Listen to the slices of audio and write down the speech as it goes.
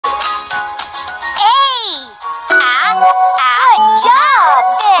Good job!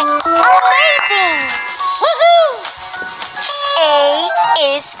 Picked. Amazing! Woohoo! A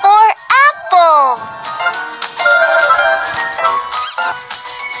is for apple.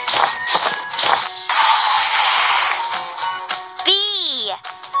 B.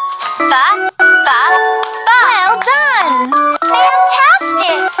 Ba. Well done!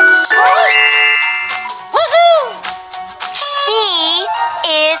 Fantastic! Great! Woohoo! C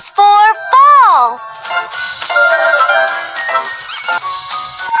is for ball.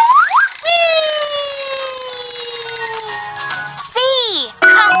 C.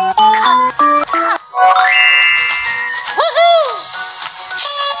 Woohoo!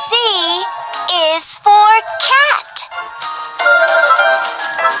 C is for cat.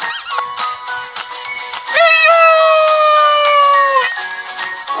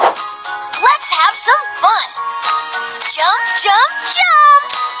 Let's have some fun. Jump, jump, jump.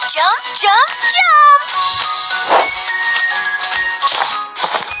 Jump, jump, jump.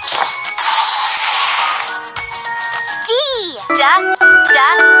 D. Da.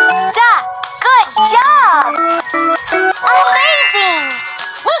 Good job. Amazing.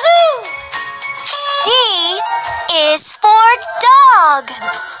 Woohoo! D is for dog.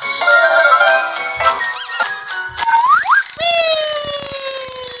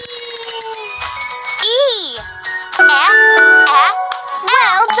 E.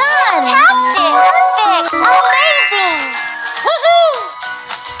 Well done. Fantastic. Perfect. Amazing. Woohoo!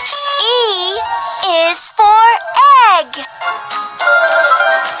 E is for egg.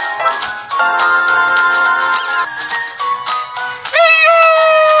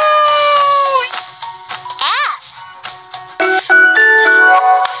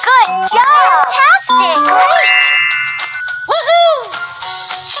 Good job! Fantastic! Great! Woohoo!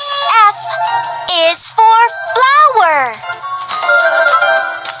 F is for flower.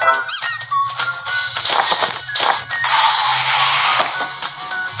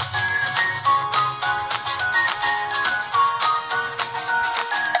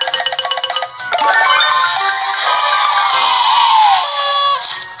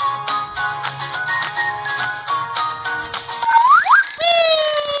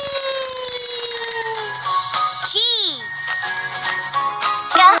 G.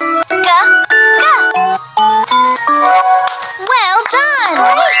 Well done!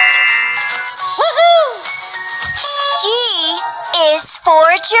 Great! Woohoo! G is for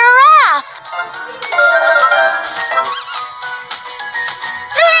giraffe.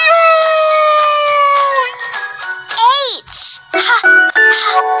 H.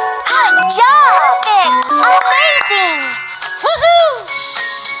 Good job! Picked. Amazing! Woohoo!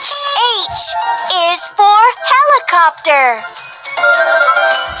 H is for helicopter.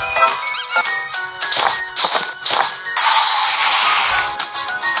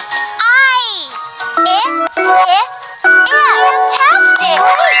 I. Fantastic!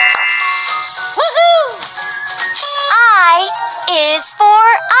 Great! Woohoo! I is for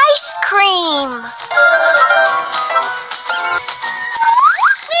ice cream.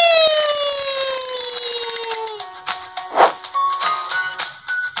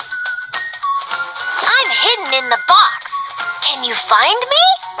 I'm hidden in the box. Can you find me?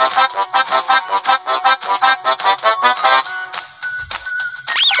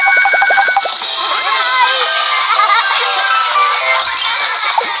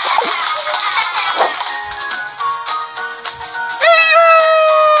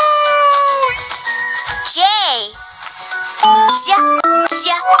 J.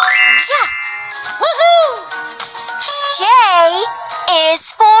 Woohoo! J is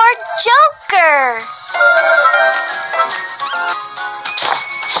for Joker.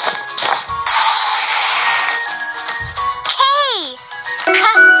 K.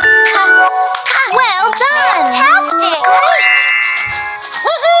 Well done! Fantastic! Great!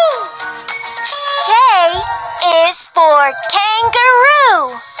 Woohoo! K is for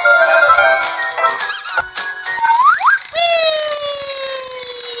kangaroo.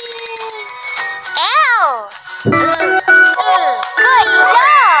 L. Good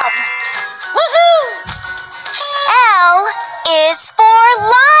job! Woohoo! L is for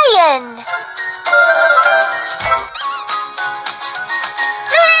lion.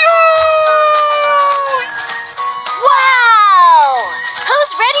 Wow!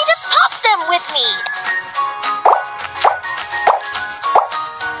 Who's ready to pop them with me?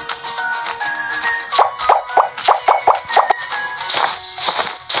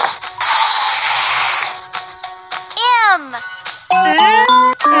 M.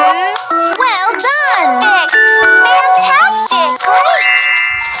 Well done! Picked. Fantastic! Great!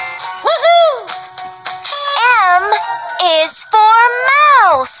 Woohoo! M is for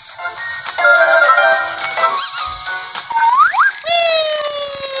mouse.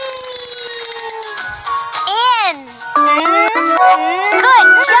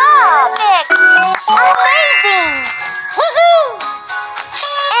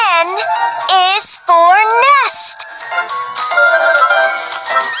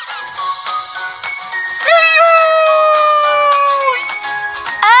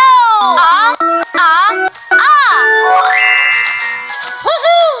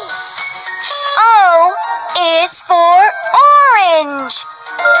 is for orange.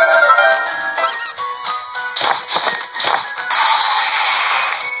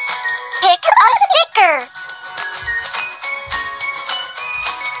 Pick a sticker.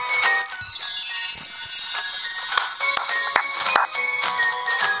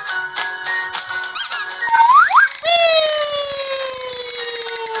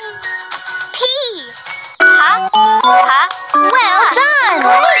 P. Well done.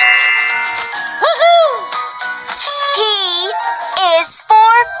 Great. Woohoo! P is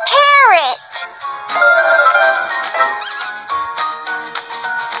for parrot.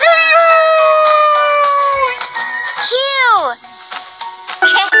 Q.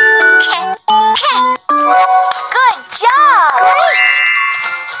 Good job. Great.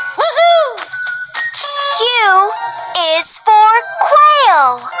 Woohoo! Q is for quail.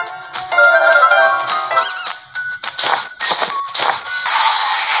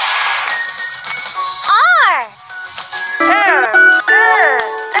 R.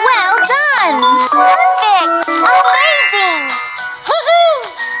 Well done. Perfect. Amazing. Woohoo!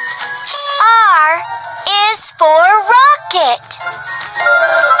 R is for rocket.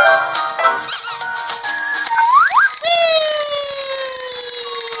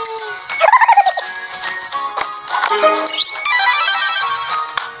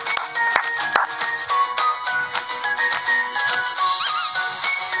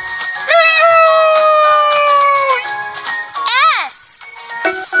 S.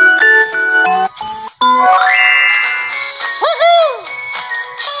 Woohoo!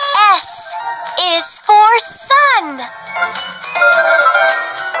 S is for sun.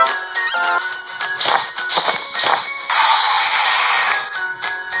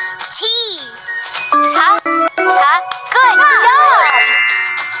 T. Good job.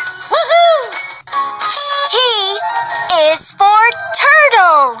 Woohoo! T is for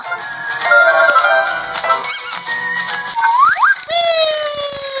turtle.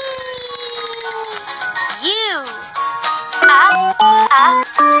 U.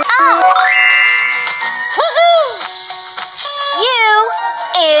 Woohoo! U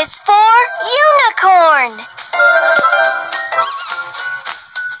is for unicorn.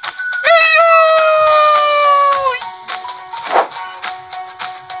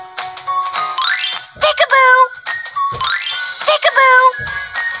 Peekaboo! Peekaboo!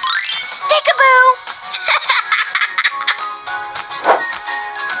 Peekaboo!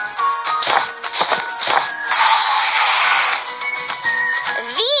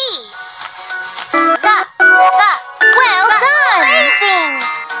 V. Well done! Amazing!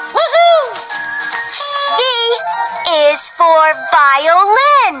 Woohoo! V is for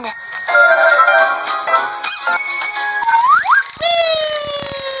violin.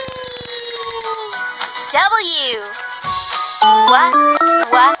 W.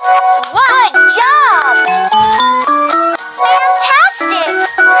 Good job! Fantastic!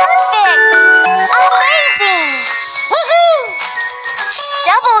 Perfect! Amazing! Woohoo!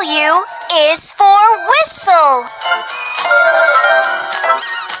 W is for whistle.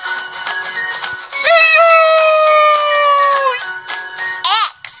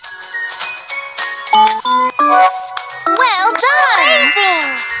 X. Well done! Amazing!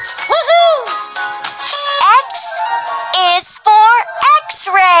 Woohoo! X is for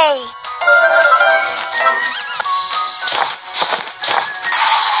X-ray.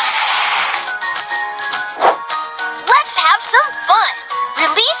 Let's have some fun.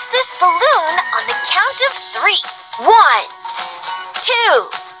 Release this balloon on the count of 3. 1, 2,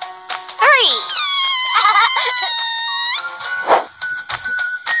 3.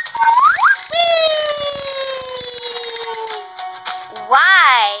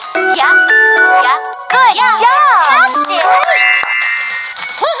 Y. Good job. Fantastic. Great.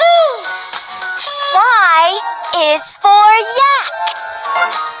 Woohoo! Y is for yak.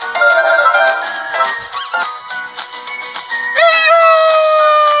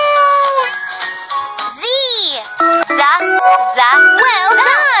 Z. Well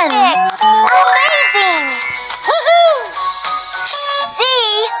done. Amazing. Woohoo! Z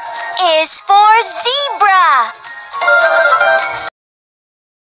is for zebra.